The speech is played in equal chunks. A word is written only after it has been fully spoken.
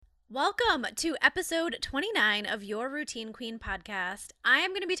Welcome to episode 29 of Your Routine Queen podcast. I am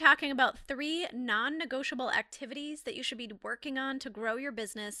going to be talking about 3 non negotiable activities that you should be working on to grow your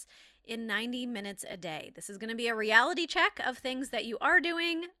business in 90 minutes a day. This is going to be a reality check of things that you are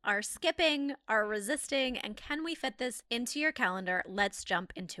doing, are skipping, are resisting, and can we fit this into your calendar? Let's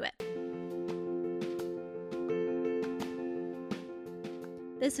jump into it.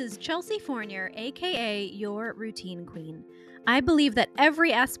 This is Chelsea Fournier, aka Your Routine Queen. I believe that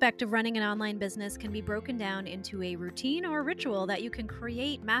every aspect of running an online business can be broken down into a routine or ritual that you can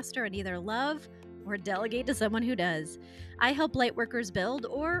create, master, and either love or delegate to someone who does. I help lightworkers build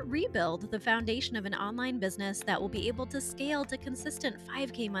or rebuild the foundation of an online business that will be able to scale to consistent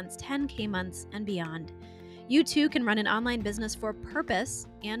 5K months, 10K months, and beyond. You too can run an online business for purpose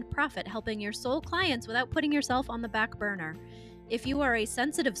and profit, helping your soul clients without putting yourself on the back burner. If you are a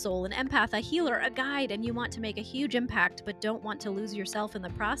sensitive soul, an empath, a healer, a guide, and you want to make a huge impact but don't want to lose yourself in the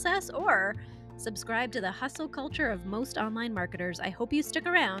process, or subscribe to the hustle culture of most online marketers, I hope you stick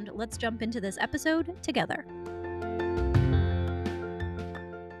around. Let's jump into this episode together.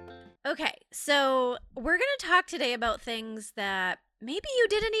 Okay, so we're going to talk today about things that maybe you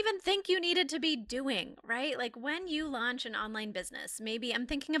didn't even think you needed to be doing, right? Like when you launch an online business, maybe I'm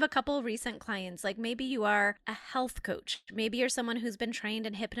thinking of a couple recent clients, like maybe you are a health coach, maybe you're someone who's been trained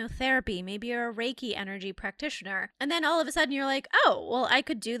in hypnotherapy, maybe you're a Reiki energy practitioner. And then all of a sudden you're like, oh, well, I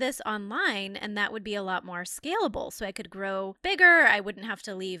could do this online and that would be a lot more scalable. So I could grow bigger. I wouldn't have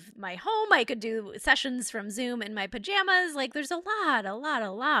to leave my home. I could do sessions from Zoom in my pajamas. Like there's a lot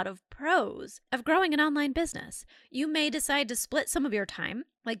of pros of growing an online business. You may decide to split some of your time.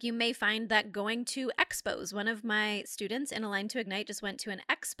 Like you may find that going to expos. One of my students in Align to Ignite just went to an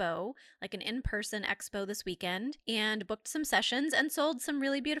expo, like an in-person expo this weekend, and booked some sessions and sold some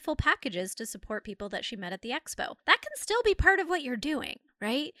really beautiful packages to support people that she met at the expo. That can still be part of what you're doing,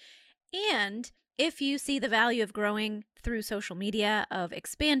 right? And if you see the value of growing through social media, of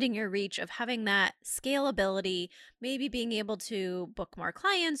expanding your reach, of having that scalability, maybe being able to book more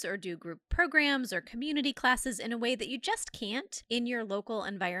clients or do group programs or community classes in a way that you just can't in your local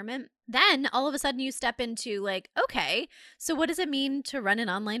environment, then all of a sudden you step into like, okay, so what does it mean to run an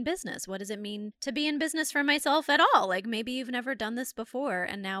online business? What does it mean to be in business for myself at all? Like maybe you've never done this before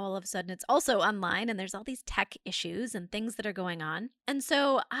and now all of a sudden it's also online and there's all these tech issues and things that are going on. And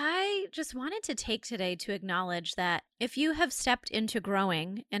so I just wanted to take today to acknowledge that if you have stepped into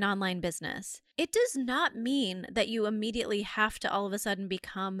growing an online business, it does not mean that you immediately have to all of a sudden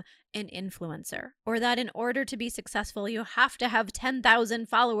become an influencer, or that in order to be successful, you have to have 10,000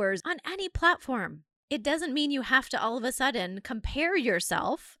 followers on any platform. It doesn't mean you have to all of a sudden compare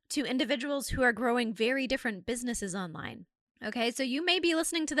yourself to individuals who are growing very different businesses online. Okay, so you may be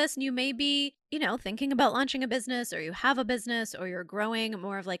listening to this and you may be, thinking about launching a business, or you have a business, or you're growing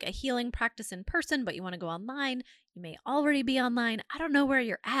more of like a healing practice in person, but you want to go online. You may already be online. I don't know where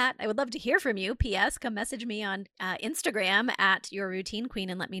you're at. I would love to hear from you. P.S. Come message me on Instagram at Your Routine Queen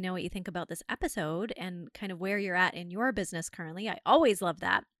and let me know what you think about this episode and kind of where you're at in your business currently. I always love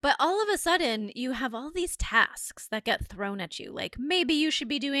that. But all of a sudden, you have all these tasks that get thrown at you. Like maybe you should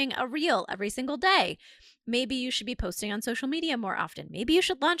be doing a reel every single day. Maybe you should be posting on social media more often. Maybe you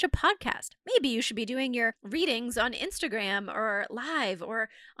should launch a podcast. Maybe you should be doing your readings on Instagram or live or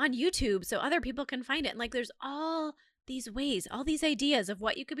on YouTube so other people can find it. And like there's all these ways, all these ideas of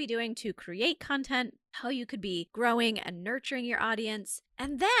what you could be doing to create content, how you could be growing and nurturing your audience.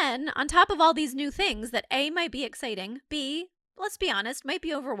 And then on top of all these new things that A, might be exciting, B, let's be honest, might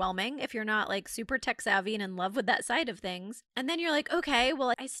be overwhelming if you're not like super tech savvy and in love with that side of things. And then you're like, okay,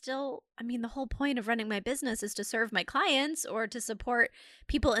 well, the whole point of running my business is to serve my clients or to support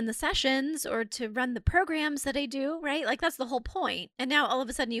people in the sessions or to run the programs that I do, right? Like that's the whole point. And now all of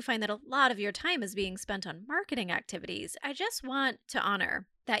a sudden you find that a lot of your time is being spent on marketing activities. I just want to honor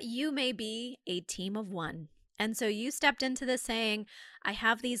that you may be a team of one. And so you stepped into this saying, I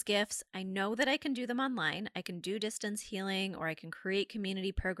have these gifts. I know that I can do them online. I can do distance healing, or I can create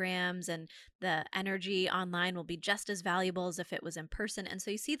community programs, and the energy online will be just as valuable as if it was in person. And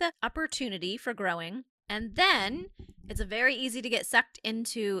so you see the opportunity for growing. And then it's very easy to get sucked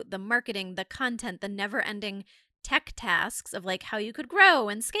into the marketing, the content, the never-ending tech tasks of like how you could grow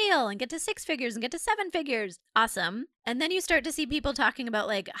and scale and get to 6 figures and get to 7 figures. Awesome. And then you start to see people talking about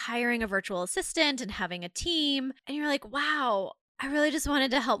like hiring a virtual assistant and having a team. And you're like, wow, I really just wanted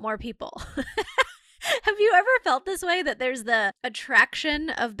to help more people. Have you ever felt this way, that there's the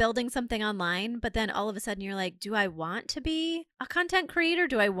attraction of building something online, but then all of a sudden you're like, do I want to be a content creator?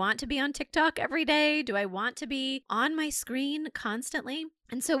 Do I want to be on TikTok every day? Do I want to be on my screen constantly?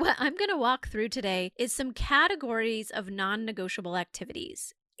 And so what I'm going to walk through today is some categories of non-negotiable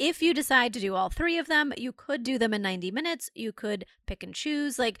activities. If you decide to do all three of them, you could do them in 90 minutes. You could pick and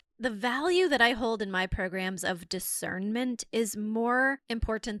choose. Like the value that I hold in my programs of discernment is more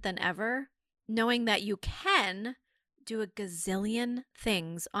important than ever, knowing that you can do a gazillion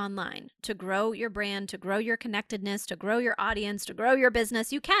things online to grow your brand, to grow your connectedness, to grow your audience, to grow your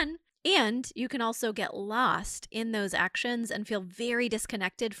business. You can. And you can also get lost in those actions and feel very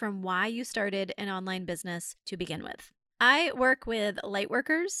disconnected from why you started an online business to begin with. I work with light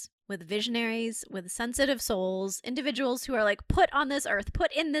workers, with visionaries, with sensitive souls, individuals who are like put on this earth,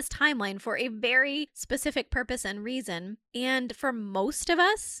 put in this timeline for a very specific purpose and reason. And for most of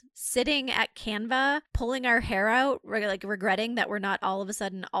us, sitting at Canva, pulling our hair out, like regretting that we're not all of a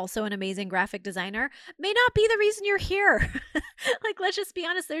sudden also an amazing graphic designer, may not be the reason you're here. Like, let's just be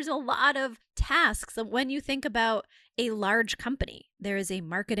honest, there's a lot of tasks when you think about a large company. There is a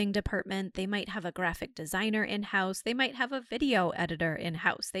marketing department. They might have a graphic designer in-house. They might have a video editor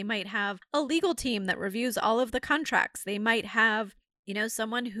in-house. They might have a legal team that reviews all of the contracts. They might have,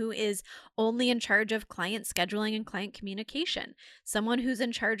 someone who is only in charge of client scheduling and client communication, someone who's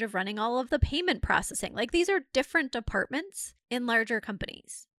in charge of running all of the payment processing. Like, these are different departments in larger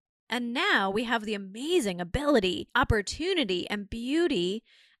companies. And now we have the amazing ability, opportunity, and beauty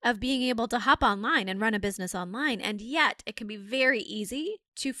of being able to hop online and run a business online. And yet it can be very easy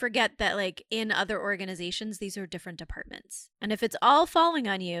to forget that, like, in other organizations, these are different departments. And if it's all falling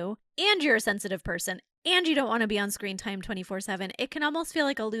on you and you're a sensitive person and you don't want to be on screen time 24/7, it can almost feel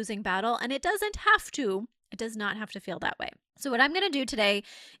like a losing battle. And it doesn't have to. It does not have to feel that way. So what I'm going to do today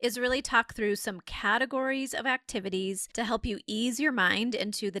is really talk through some categories of activities to help you ease your mind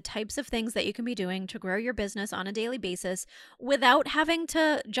into the types of things that you can be doing to grow your business on a daily basis without having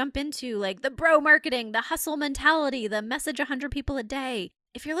to jump into like the bro marketing, the hustle mentality, the message 100 people a day.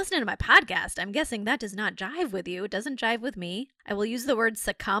 If you're listening to my podcast, I'm guessing that does not jive with you. It doesn't jive with me. I will use the word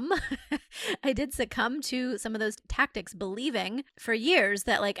succumb. I did succumb to some of those tactics, believing for years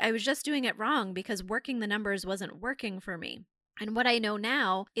that like I was just doing it wrong because working the numbers wasn't working for me. And what I know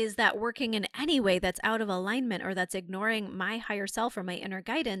now is that working in any way that's out of alignment or that's ignoring my higher self or my inner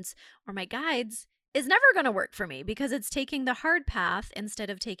guidance or my guides is never going to work for me because it's taking the hard path instead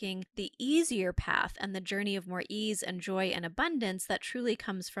of taking the easier path and the journey of more ease and joy and abundance that truly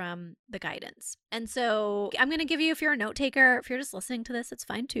comes from the guidance. And so I'm going to give you, if you're a note taker, if you're just listening to this, it's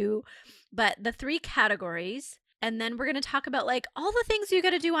fine too. But the 3 categories. And then we're going to talk about like all the things you got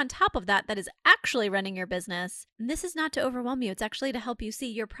to do on top of that is actually running your business. And this is not to overwhelm you. It's actually to help you see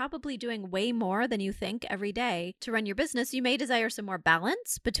you're probably doing way more than you think every day to run your business. You may desire some more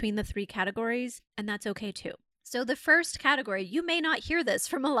balance between the 3 categories, and that's okay too. So the first category, you may not hear this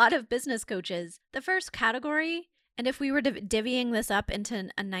from a lot of business coaches. The first category, and if we were divvying this up into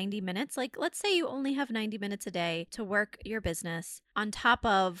a 90 minutes, like let's say you only have 90 minutes a day to work your business on top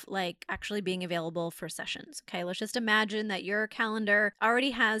of like actually being available for sessions. Okay, let's just imagine that your calendar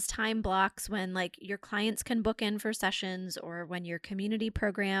already has time blocks when like your clients can book in for sessions or when your community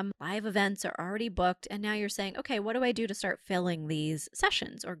program live events are already booked. And now you're saying, okay, what do I do to start filling these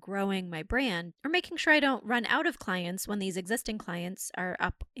sessions or growing my brand or making sure I don't run out of clients when these existing clients are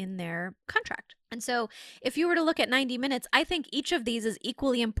up in their contract? And so if you were to look at 90 minutes, I think each of these is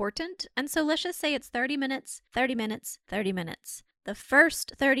equally important. And so let's just say it's 30 minutes, 30 minutes, 30 minutes. The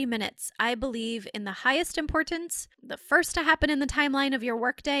first 30 minutes, I believe in the highest importance, the first to happen in the timeline of your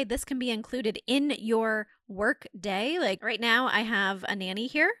workday. This can be included in your work day. Like right now, I have a nanny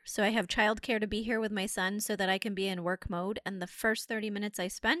here. So I have childcare to be here with my son so that I can be in work mode. And the first 30 minutes I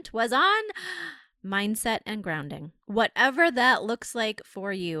spent was on mindset and grounding. Whatever that looks like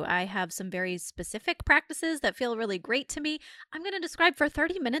for you. I have some very specific practices that feel really great to me. I'm going to describe for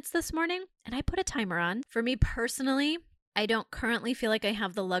 30 minutes this morning, and I put a timer on. For me personally, I don't currently feel like I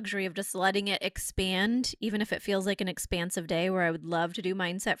have the luxury of just letting it expand, even if it feels like an expansive day where I would love to do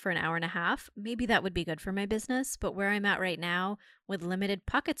mindset for an hour and a half. Maybe that would be good for my business, but where I'm at right now with limited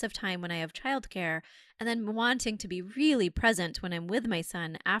pockets of time when I have childcare and then wanting to be really present when I'm with my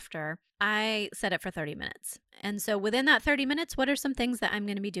son after, I set it for 30 minutes. And so within that 30 minutes, what are some things that I'm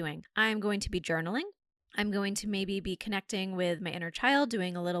going to be doing? I'm going to be journaling. I'm going to maybe be connecting with my inner child,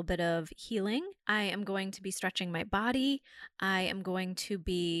 doing a little bit of healing. I am going to be stretching my body. I am going to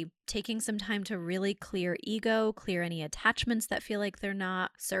be taking some time to really clear ego, clear any attachments that feel like they're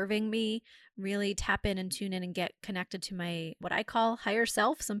not serving me, really tap in and tune in and get connected to my, what I call higher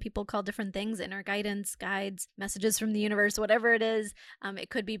self. Some people call different things, inner guidance, guides, messages from the universe, whatever it is. It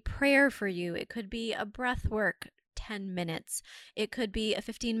could be prayer for you. It could be a breath work 10 minutes. It could be a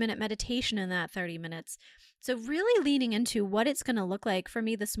 15-minute meditation in that 30 minutes. So really leaning into what it's going to look like for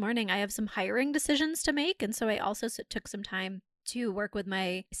me this morning. I have some hiring decisions to make. And so I also took some time to work with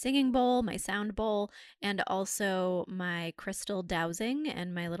my singing bowl, my sound bowl, and also my crystal dowsing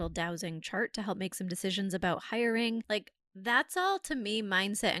and my little dowsing chart to help make some decisions about hiring. Like, that's all to me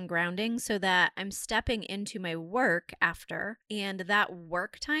mindset and grounding so that I'm stepping into my work after, and that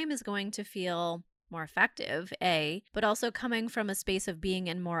work time is going to feel more effective, but also coming from a space of being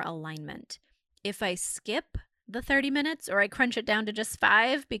in more alignment. If I skip the 30 minutes or I crunch it down to just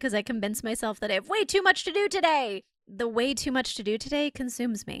 5 because I convince myself that I have way too much to do today, the way too much to do today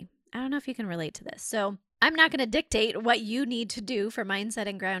consumes me. I don't know if you can relate to this. So I'm not going to dictate what you need to do for mindset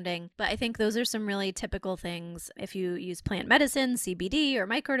and grounding, but I think those are some really typical things. If you use plant medicine, CBD, or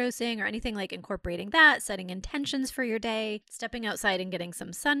microdosing, or anything like incorporating that, setting intentions for your day, stepping outside and getting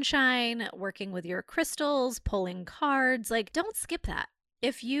some sunshine, working with your crystals, pulling cards, like, don't skip that.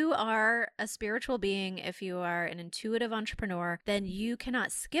 If you are a spiritual being, if you are an intuitive entrepreneur, then you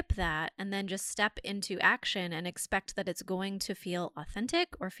cannot skip that and then just step into action and expect that it's going to feel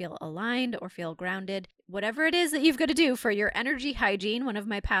authentic or feel aligned or feel grounded. Whatever it is that you've got to do for your energy hygiene. One of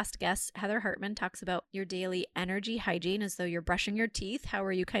my past guests, Heather Hartman, talks about your daily energy hygiene as though you're brushing your teeth. How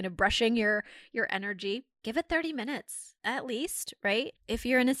are you kind of brushing your energy? Give it 30 minutes at least, right? If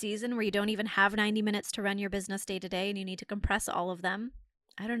you're in a season where you don't even have 90 minutes to run your business day to day and you need to compress all of them,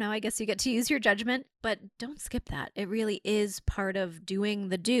 I don't know, I guess you get to use your judgment, but don't skip that. It really is part of doing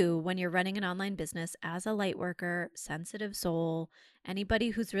the do when you're running an online business as a light worker, sensitive soul, anybody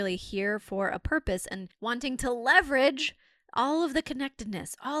who's really here for a purpose and wanting to leverage all of the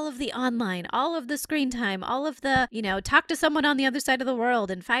connectedness, all of the online, all of the screen time, all of the, talk to someone on the other side of the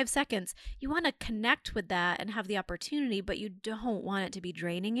world in 5 seconds. You want to connect with that and have the opportunity, but you don't want it to be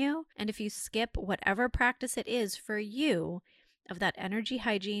draining you. And if you skip whatever practice it is for you, of that energy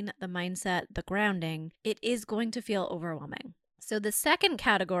hygiene, the mindset, the grounding, it is going to feel overwhelming. So the second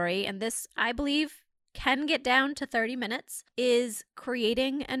category, and this I believe can get down to 30 minutes, is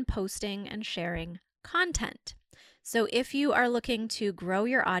creating and posting and sharing content. So if you are looking to grow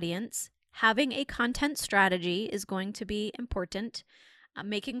your audience, having a content strategy is going to be important.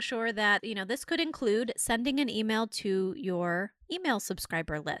 Making sure that, this could include sending an email to your email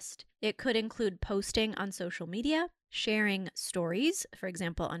subscriber list. It could include posting on social media, sharing stories, for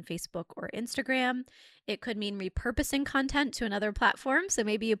example, on Facebook or Instagram. It could mean repurposing content to another platform. So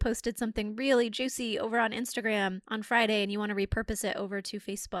maybe you posted something really juicy over on Instagram on Friday and you want to repurpose it over to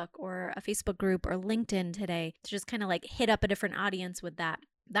Facebook or a Facebook group or LinkedIn today to just kind of like hit up a different audience with that.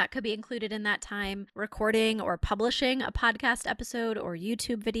 That could be included in that time. Recording or publishing a podcast episode or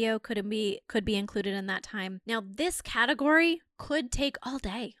YouTube video could be included in that time. Now, this category could take all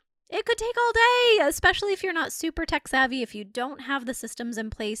day. It could take all day, especially if you're not super tech savvy, if you don't have the systems in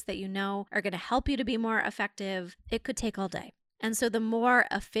place that you know are going to help you to be more effective. It could take all day. And so the more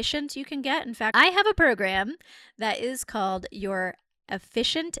efficient you can get, in fact, I have a program that is called your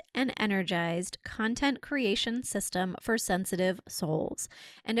Efficient and Energized Content Creation System for Sensitive Souls.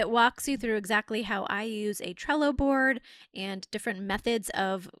 And it walks you through exactly how I use a Trello board and different methods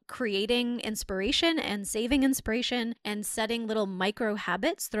of creating inspiration and saving inspiration and setting little micro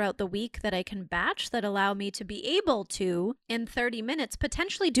habits throughout the week that I can batch that allow me to be able to, in 30 minutes,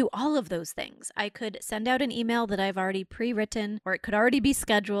 potentially do all of those things. I could send out an email that I've already pre-written, or it could already be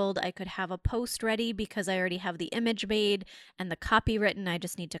scheduled. I could have a post ready because I already have the image made and the copy written. I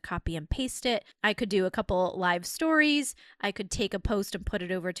just need to copy and paste it. I could do a couple live stories. I could take a post and put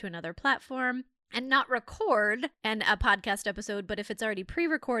it over to another platform and not record a podcast episode, but if it's already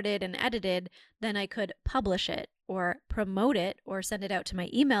pre-recorded and edited, then I could publish it or promote it or send it out to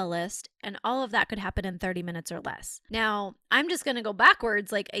my email list, and all of that could happen in 30 minutes or less. Now, I'm just going to go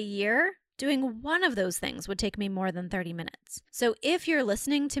backwards like a year. Doing one of those things would take me more than 30 minutes. So if you're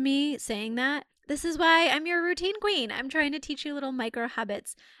listening to me saying that, this is why I'm your routine queen. I'm trying to teach you little micro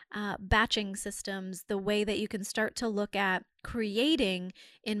habits, batching systems, the way that you can start to look at creating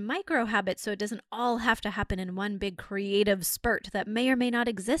in micro habits so it doesn't all have to happen in one big creative spurt that may or may not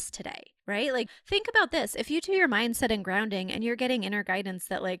exist today, right? Like, think about this. If you do your mindset and grounding and you're getting inner guidance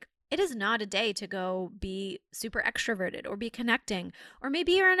that like, it is not a day to go be super extroverted or be connecting. Or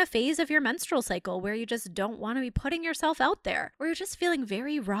maybe you're in a phase of your menstrual cycle where you just don't want to be putting yourself out there, or you're just feeling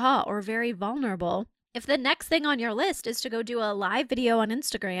very raw or very vulnerable. If the next thing on your list is to go do a live video on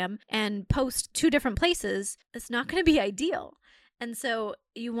Instagram and post 2 different places, it's not going to be ideal. And so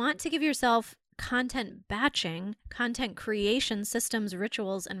you want to give yourself content batching, content creation systems,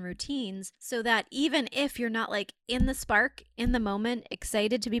 rituals, and routines so that even if you're not like in the spark, in the moment,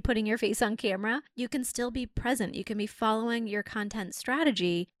 excited to be putting your face on camera, you can still be present. You can be following your content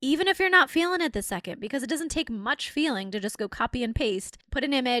strategy, even if you're not feeling it this second, because it doesn't take much feeling to just go copy and paste, put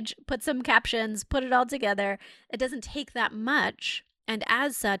an image, put some captions, put it all together. It doesn't take that much. And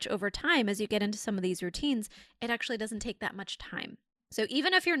as such, over time, as you get into some of these routines, it actually doesn't take that much time. So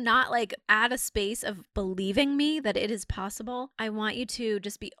even if you're not like at a space of believing me that it is possible, I want you to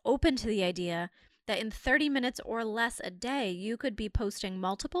just be open to the idea that in 30 minutes or less a day, you could be posting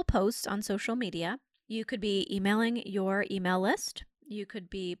multiple posts on social media. You could be emailing your email list. You could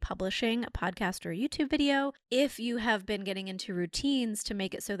be publishing a podcast or YouTube video if you have been getting into routines to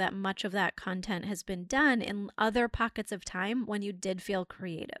make it so that much of that content has been done in other pockets of time when you did feel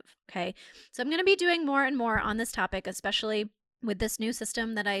creative. Okay. So I'm going to be doing more and more on this topic, especially with this new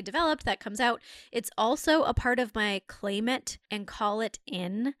system that I developed that comes out. It's also a part of my Claim It and Call It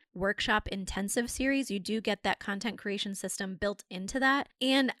In workshop intensive series. You do get that content creation system built into that.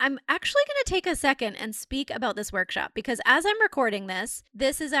 And I'm actually going to take a second and speak about this workshop because as I'm recording this,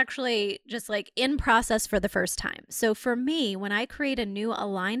 this is actually just like in process for the first time. So for me, when I create a new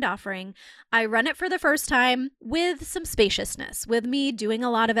aligned offering, I run it for the first time with some spaciousness, with me doing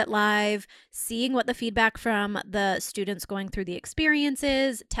a lot of it live, seeing what the feedback from the students going through the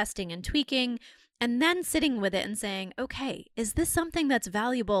experiences, testing and tweaking, and then sitting with it and saying, okay, is this something that's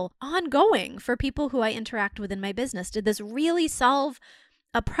valuable ongoing for people who I interact with in my business? Did this really solve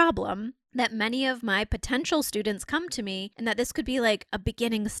a problem that many of my potential students come to me, and that this could be like a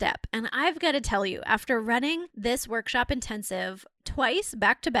beginning step? And I've got to tell you, after running this workshop intensive twice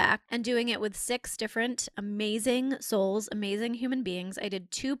back to back and doing it with 6 different amazing souls, amazing human beings, I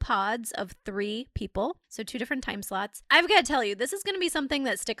did 2 pods of 3 people, so 2 different time slots. I've got to tell you, this is going to be something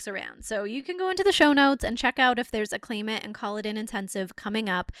that sticks around. So you can go into the show notes and check out if there's a Claim It and Call It In intensive coming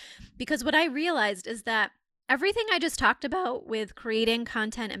up, because what I realized is that everything I just talked about with creating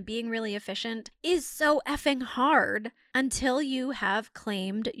content and being really efficient is so effing hard until you have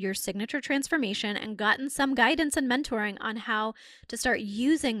claimed your signature transformation and gotten some guidance and mentoring on how to start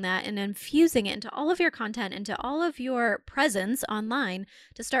using that and infusing it into all of your content, into all of your presence online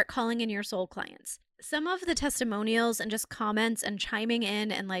to start calling in your soul clients. Some of the testimonials and just comments and chiming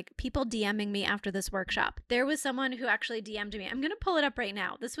in and like people DMing me after this workshop. There was someone who actually DM'd me. I'm going to pull it up right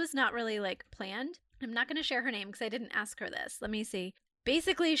now. This was not really like planned. I'm not going to share her name because I didn't ask her this. Let me see.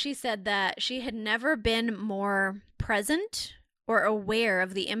 Basically, she said that she had never been more present or aware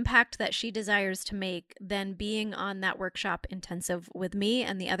of the impact that she desires to make than being on that workshop intensive with me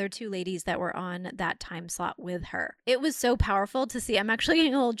and the other 2 ladies that were on that time slot with her. It was so powerful to see. I'm actually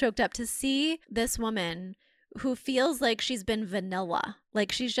getting a little choked up to see this woman who feels like she's been vanilla,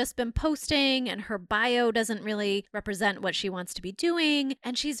 like she's just been posting and her bio doesn't really represent what she wants to be doing.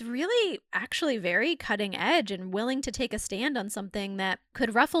 And she's really actually very cutting edge and willing to take a stand on something that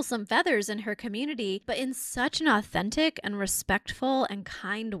could ruffle some feathers in her community, but in such an authentic and respectful and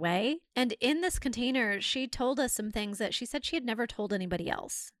kind way. And in this container, she told us some things that she said she had never told anybody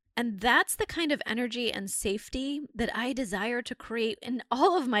else. And that's the kind of energy and safety that I desire to create in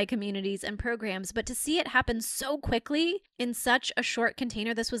all of my communities and programs. But to see it happen so quickly in such a short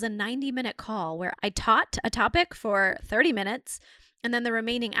container, this was a 90-minute call where I taught a topic for 30 minutes. And then the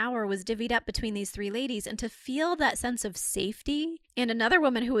remaining hour was divvied up between these 3 ladies. And to feel that sense of safety. And another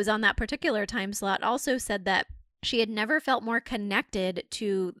woman who was on that particular time slot also said that she had never felt more connected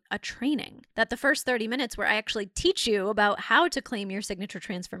to a training. That the first 30 minutes where I actually teach you about how to claim your signature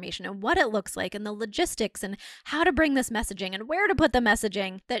transformation and what it looks like and the logistics and how to bring this messaging and where to put the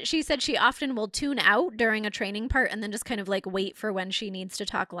messaging, that she said she often will tune out during a training part and then just kind of like wait for when she needs to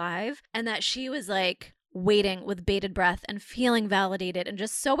talk live. And that she was like waiting with bated breath and feeling validated and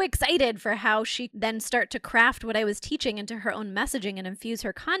just so excited for how she then start to craft what I was teaching into her own messaging and infuse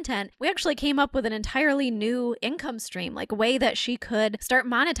her content. We actually came up with an entirely new income stream, like a way that she could start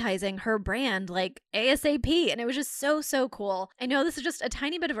monetizing her brand like ASAP. And it was just so cool. I know this is just a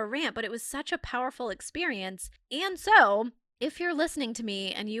tiny bit of a rant, but it was such a powerful experience. And so if you're listening to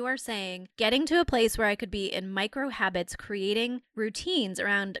me and you are saying, getting to a place where I could be in micro habits, creating routines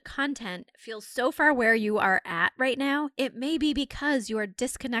around content feels so far where you are at right now, it may be because you are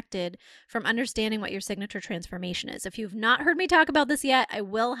disconnected from understanding what your signature transformation is. If you've not heard me talk about this yet, I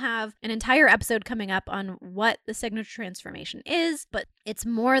will have an entire episode coming up on what the signature transformation is, but it's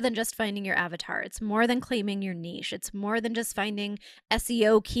more than just finding your avatar. It's more than claiming your niche. It's more than just finding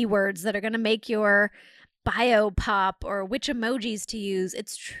SEO keywords that are going to make your bio pop or which emojis to use.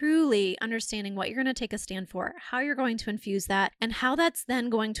 It's truly understanding what you're going to take a stand for, how you're going to infuse that, and how that's then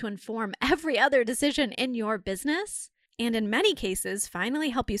going to inform every other decision in your business. And in many cases, finally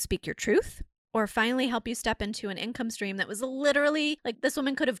help you speak your truth, or finally help you step into an income stream that was literally like this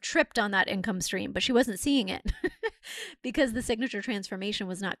woman could have tripped on that income stream, but she wasn't seeing it because the signature transformation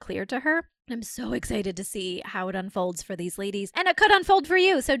was not clear to her. I'm so excited to see how it unfolds for these ladies, and it could unfold for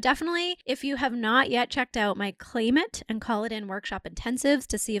you. So definitely, if you have not yet checked out my Claim It and Call It In workshop intensives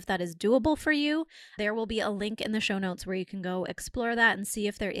to see if that is doable for you, there will be a link in the show notes where you can go explore that and see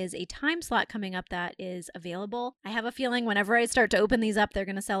if there is a time slot coming up that is available. I have a feeling whenever I start to open these up, they're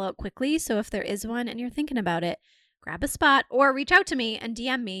going to sell out quickly. So if there is one and you're thinking about it, grab a spot or reach out to me and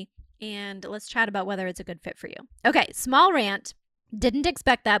DM me, and let's chat about whether it's a good fit for you. Okay, small rant. Didn't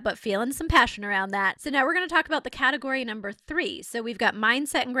expect that, but feeling some passion around that. So now we're going to talk about the category number 3. So we've got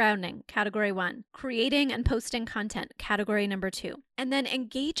mindset and grounding, category 1, creating and posting content, category number 2, and then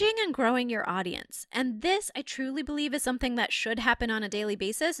engaging and growing your audience. And this, I truly believe, is something that should happen on a daily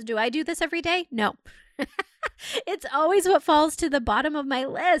basis. Do I do this every day? No. It's always what falls to the bottom of my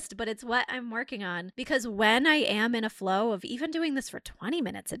list, but it's what I'm working on, because when I am in a flow of even doing this for 20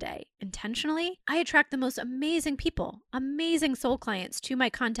 minutes a day intentionally, I attract the most amazing people, amazing soul clients to my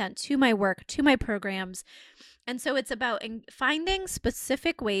content, to my work, to my programs. And so it's about finding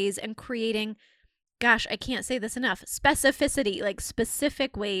specific ways and creating, gosh, I can't say this enough, specificity, like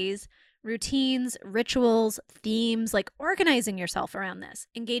specific ways, routines, rituals, themes, like organizing yourself around this,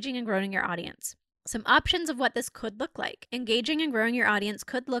 engaging and growing your audience. Some options of what this could look like. Engaging and growing your audience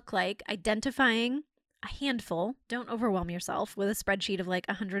could look like identifying a handful. Don't overwhelm yourself with a spreadsheet of like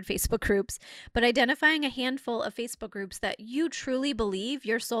 100 Facebook groups, but identifying a handful of Facebook groups that you truly believe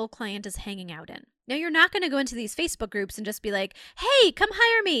your soul client is hanging out in. Now, you're not going to go into these Facebook groups and just be like, hey, come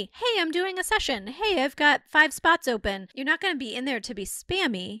hire me. Hey, I'm doing a session. Hey, I've got 5 spots open. You're not going to be in there to be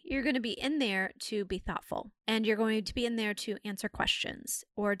spammy. You're going to be in there to be thoughtful. And you're going to be in there to answer questions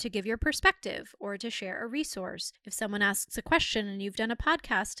or to give your perspective or to share a resource. If someone asks a question and you've done a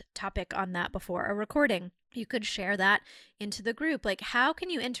podcast topic on that before, a recording, you could share that into the group. Like, how can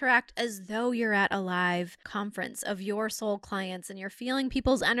you interact as though you're at a live conference of your soul clients and you're feeling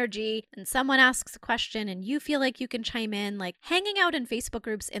people's energy and someone asks a question and you feel like you can chime in? Like, hanging out in Facebook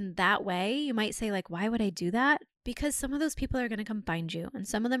groups in that way, you might say, like, why would I do that? Because some of those people are going to come find you, and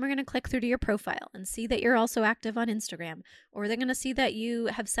some of them are going to click through to your profile and see that you're also active on Instagram, or they're going to see that you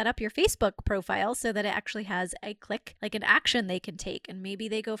have set up your Facebook profile so that it actually has a click, like an action they can take. And maybe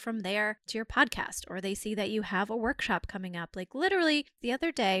they go from there to your podcast, or they see that you have a workshop coming up. Like literally the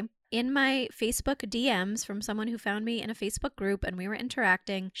other day, in my Facebook DMs from someone who found me in a Facebook group and we were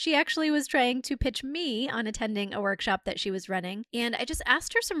interacting, she actually was trying to pitch me on attending a workshop that she was running. And I just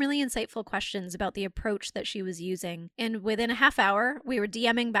asked her some really insightful questions about the approach that she was using. And within a half hour, we were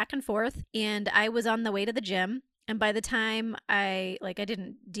DMing back and forth, and I was on the way to the gym. And by the time I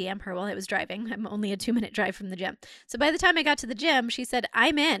didn't DM her while I was driving. I'm only a 2-minute drive from the gym. So by the time I got to the gym, she said,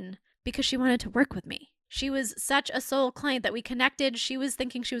 I'm in, because she wanted to work with me. She was such a soul client that we connected. She was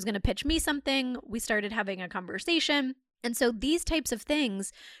thinking she was going to pitch me something. We started having a conversation. And so these types of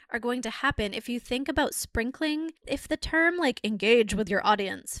things are going to happen if you think about sprinkling. If the term like engage with your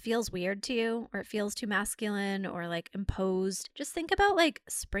audience feels weird to you, or it feels too masculine or like imposed, just think about like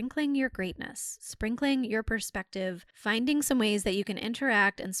sprinkling your greatness, sprinkling your perspective, finding some ways that you can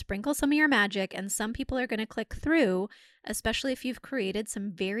interact and sprinkle some of your magic. And some people are going to click through, especially if you've created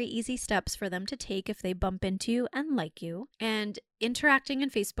some very easy steps for them to take if they bump into you and like you. And interacting in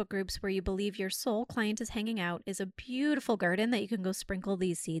Facebook groups where you believe your soul client is hanging out is a beautiful garden that you can go sprinkle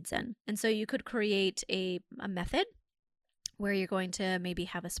these seeds in. And so you could create a method where you're going to maybe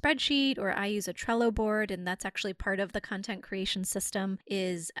have a spreadsheet, or I use a Trello board, and that's actually part of the content creation system,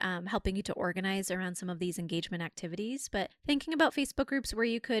 is helping you to organize around some of these engagement activities. But thinking about Facebook groups where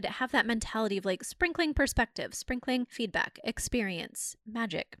you could have that mentality of like sprinkling perspective, sprinkling feedback, experience,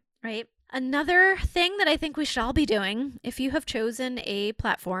 magic, right? Another thing that I think we should all be doing, if you have chosen a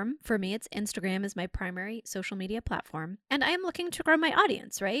platform, for me, it's Instagram is my primary social media platform, and I am looking to grow my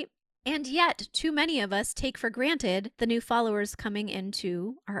audience, right? And yet, too many of us take for granted the new followers coming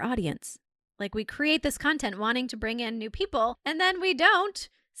into our audience. Like, we create this content wanting to bring in new people, and then we don't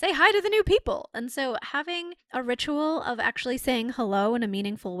say hi to the new people. And so having a ritual of actually saying hello in a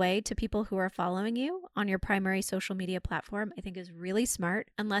meaningful way to people who are following you on your primary social media platform, I think is really smart.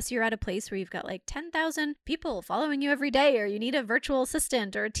 Unless you're at a place where you've got like 10,000 people following you every day, or you need a virtual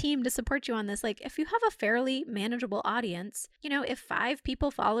assistant or a team to support you on this. Like if you have a fairly manageable audience, if 5 people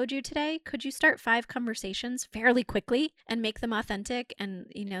followed you today, could you start 5 conversations fairly quickly and make them authentic and,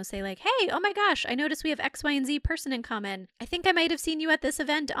 say like, hey, oh my gosh, I noticed we have X, Y, and Z person in common. I think I might have seen you at this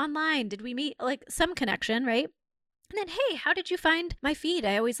event online. Did we meet? Like some connection, right? And then, hey, how did you find my feed?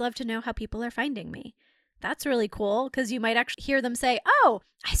 I always love to know how people are finding me. That's really cool because you might actually hear them say, oh,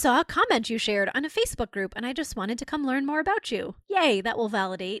 I saw a comment you shared on a Facebook group and I just wanted to come learn more about you. Yay, that will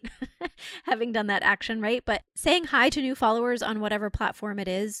validate having done that action, right? But saying hi to new followers on whatever platform it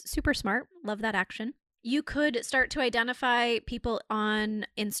is, super smart. Love that action. You could start to identify people on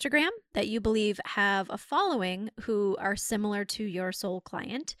Instagram that you believe have a following who are similar to your soul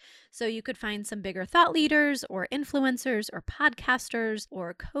client. So you could find some bigger thought leaders or influencers or podcasters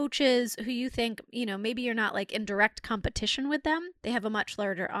or coaches who you think, maybe you're not like in direct competition with them. They have a much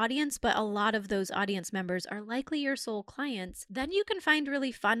larger audience, but a lot of those audience members are likely your soul clients. Then you can find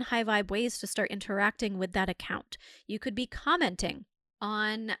really fun, high vibe ways to start interacting with that account. You could be commenting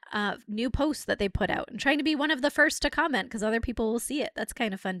on new posts that they put out and trying to be one of the first to comment because other people will see it. That's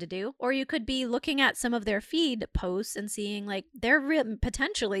kind of fun to do. Or you could be looking at some of their feed posts and seeing like they're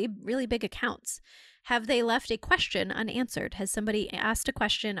potentially really big accounts. Have they left a question unanswered? Has somebody asked a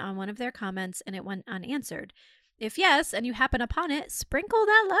question on one of their comments and it went unanswered? If yes, and you happen upon it, sprinkle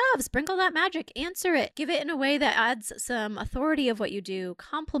that love, sprinkle that magic, answer it. Give it in a way that adds some authority of what you do.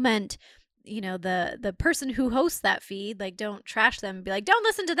 Compliment the person who hosts that feed. Like don't trash them and be like, don't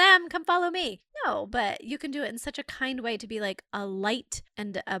listen to them, come follow me. No, but you can do it in such a kind way to be like a light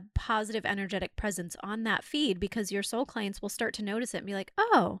and a positive energetic presence on that feed, because your soul clients will start to notice it and be like,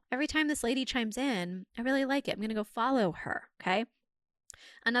 oh, every time this lady chimes in, I really like it, I'm gonna go follow her. Okay.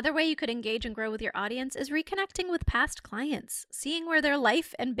 Another way you could engage and grow with your audience is reconnecting with past clients, seeing where their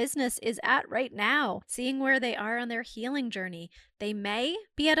life and business is at right now, seeing where they are on their healing journey. They may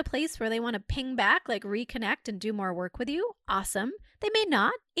be at a place where they want to ping back, like reconnect and do more work with you. Awesome. They may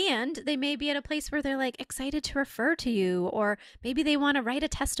not. And they may be at a place where they're like excited to refer to you, or maybe they want to write a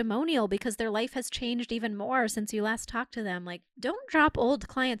testimonial because their life has changed even more since you last talked to them. Like, don't drop old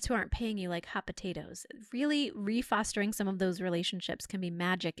clients who aren't paying you like hot potatoes. Really refostering some of those relationships can be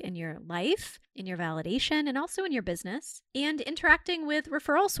magic in your life, in your validation, and also in your business. And interacting with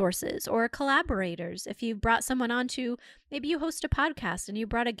referral sources or collaborators. If you've brought someone on to, maybe you host a podcast and you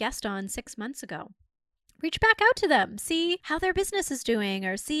brought a guest on 6 months ago, reach back out to them, see how their business is doing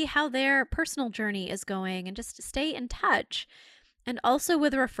or see how their personal journey is going, and just stay in touch. And also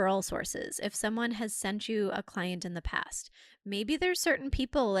with referral sources, if someone has sent you a client in the past, maybe there's certain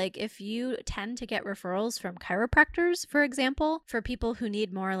people, like if you tend to get referrals from chiropractors, for example, for people who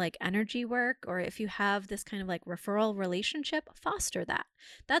need more like energy work, or if you have this kind of like referral relationship, foster that.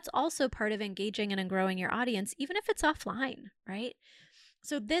 That's also part of engaging and growing your audience, even if it's offline, right?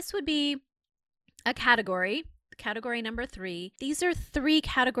 So this would be a category number 3. These are 3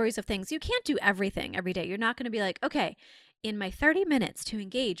 categories of things. You can't do everything every day. You're not going to be like, okay, in my 30 minutes to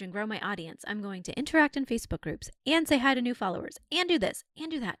engage and grow my audience, I'm going to interact in Facebook groups and say hi to new followers and do this and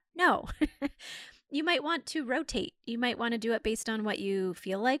do that. No. You might want to rotate. You might want to do it based on what you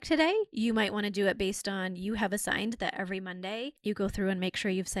feel like today. You might want to do it based on you have assigned that every Monday you go through and make sure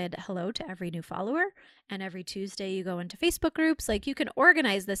you've said hello to every new follower. And every Tuesday you go into Facebook groups. Like you can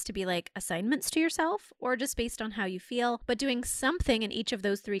organize this to be like assignments to yourself or just based on how you feel, but doing something in each of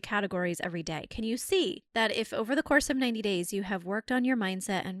those 3 categories every day. Can you see that if over the course of 90 days you have worked on your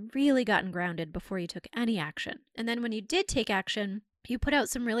mindset and really gotten grounded before you took any action? And then when you did take action, you put out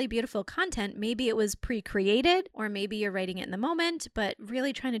some really beautiful content. Maybe it was pre-created, or maybe you're writing it in the moment, but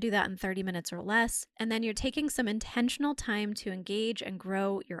really trying to do that in 30 minutes or less. And then you're taking some intentional time to engage and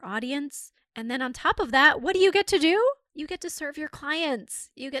grow your audience. And then on top of that, what do you get to do? You get to serve your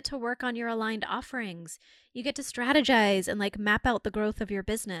clients. You get to work on your aligned offerings. You get to strategize and like map out the growth of your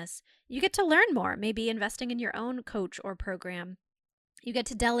business. You get to learn more, maybe investing in your own coach or program. You get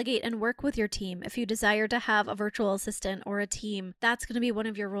to delegate and work with your team. If you desire to have a virtual assistant or a team, that's going to be one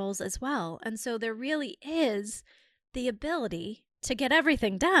of your roles as well. And so there really is the ability to get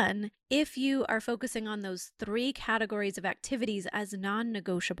everything done if you are focusing on those 3 categories of activities as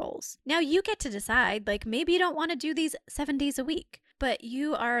non-negotiables. Now you get to decide, like maybe you don't want to do these 7 days a week, but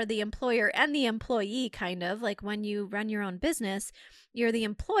you are the employer and the employee, kind of like when you run your own business, you're the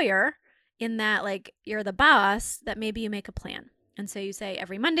employer in that like you're the boss, that maybe you make a plan. And so you say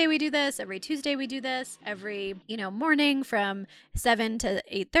every Monday we do this, every Tuesday we do this, every, morning from 7 to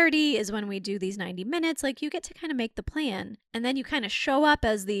 8:30 is when we do these 90 minutes. Like, you get to kind of make the plan, and then you kind of show up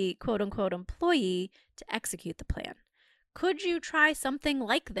as the quote unquote employee to execute the plan. Could you try something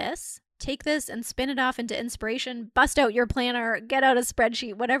like this? Take this and spin it off into inspiration, bust out your planner, get out a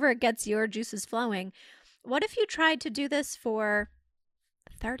spreadsheet, whatever gets your juices flowing. What if you tried to do this for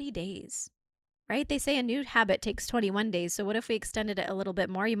 30 days? Right? They say a new habit takes 21 days. So what if we extended it a little bit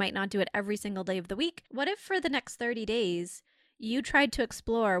more? You might not do it every single day of the week. What if for the next 30 days, you tried to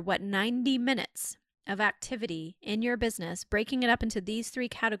explore what 90 minutes of activity in your business, breaking it up into these 3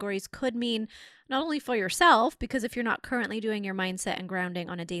 categories, could mean not only for yourself, because if you're not currently doing your mindset and grounding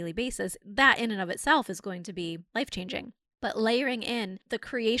on a daily basis, that in and of itself is going to be life-changing. But layering in the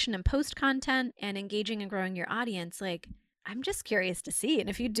creation and post content and engaging and growing your audience, like, I'm just curious to see. And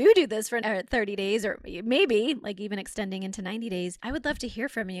if you do this for 30 days, or maybe like even extending into 90 days, I would love to hear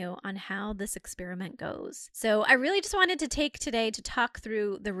from you on how this experiment goes. So I really just wanted to take today to talk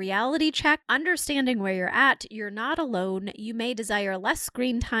through the reality check, understanding where you're at. You're not alone. You may desire less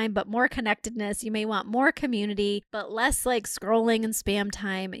screen time, but more connectedness. You may want more community, but less like scrolling and spam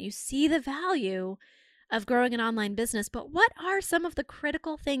time. You see the value of growing an online business, but what are some of the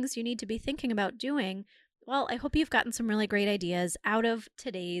critical things you need to be thinking about doing? Well, I hope you've gotten some really great ideas out of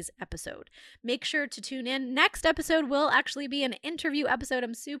today's episode. Make sure to tune in. Next episode will actually be an interview episode.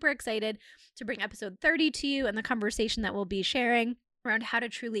 I'm super excited to bring episode 30 to you and the conversation that we'll be sharing around how to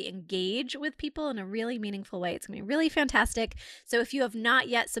truly engage with people in a really meaningful way. It's going to be really fantastic. So if you have not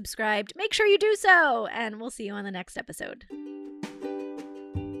yet subscribed, make sure you do so, and we'll see you on the next episode.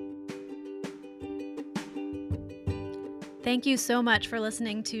 Thank you so much for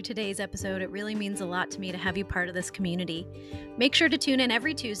listening to today's episode. It really means a lot to me to have you part of this community. Make sure to tune in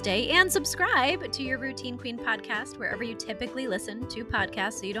every Tuesday and subscribe to your Routine Queen podcast wherever you typically listen to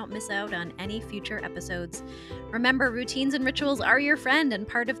podcasts so you don't miss out on any future episodes. Remember, routines and rituals are your friend and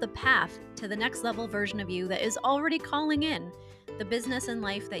part of the path to the next level version of you that is already calling in the business and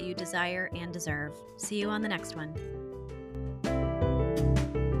life that you desire and deserve. See you on the next one.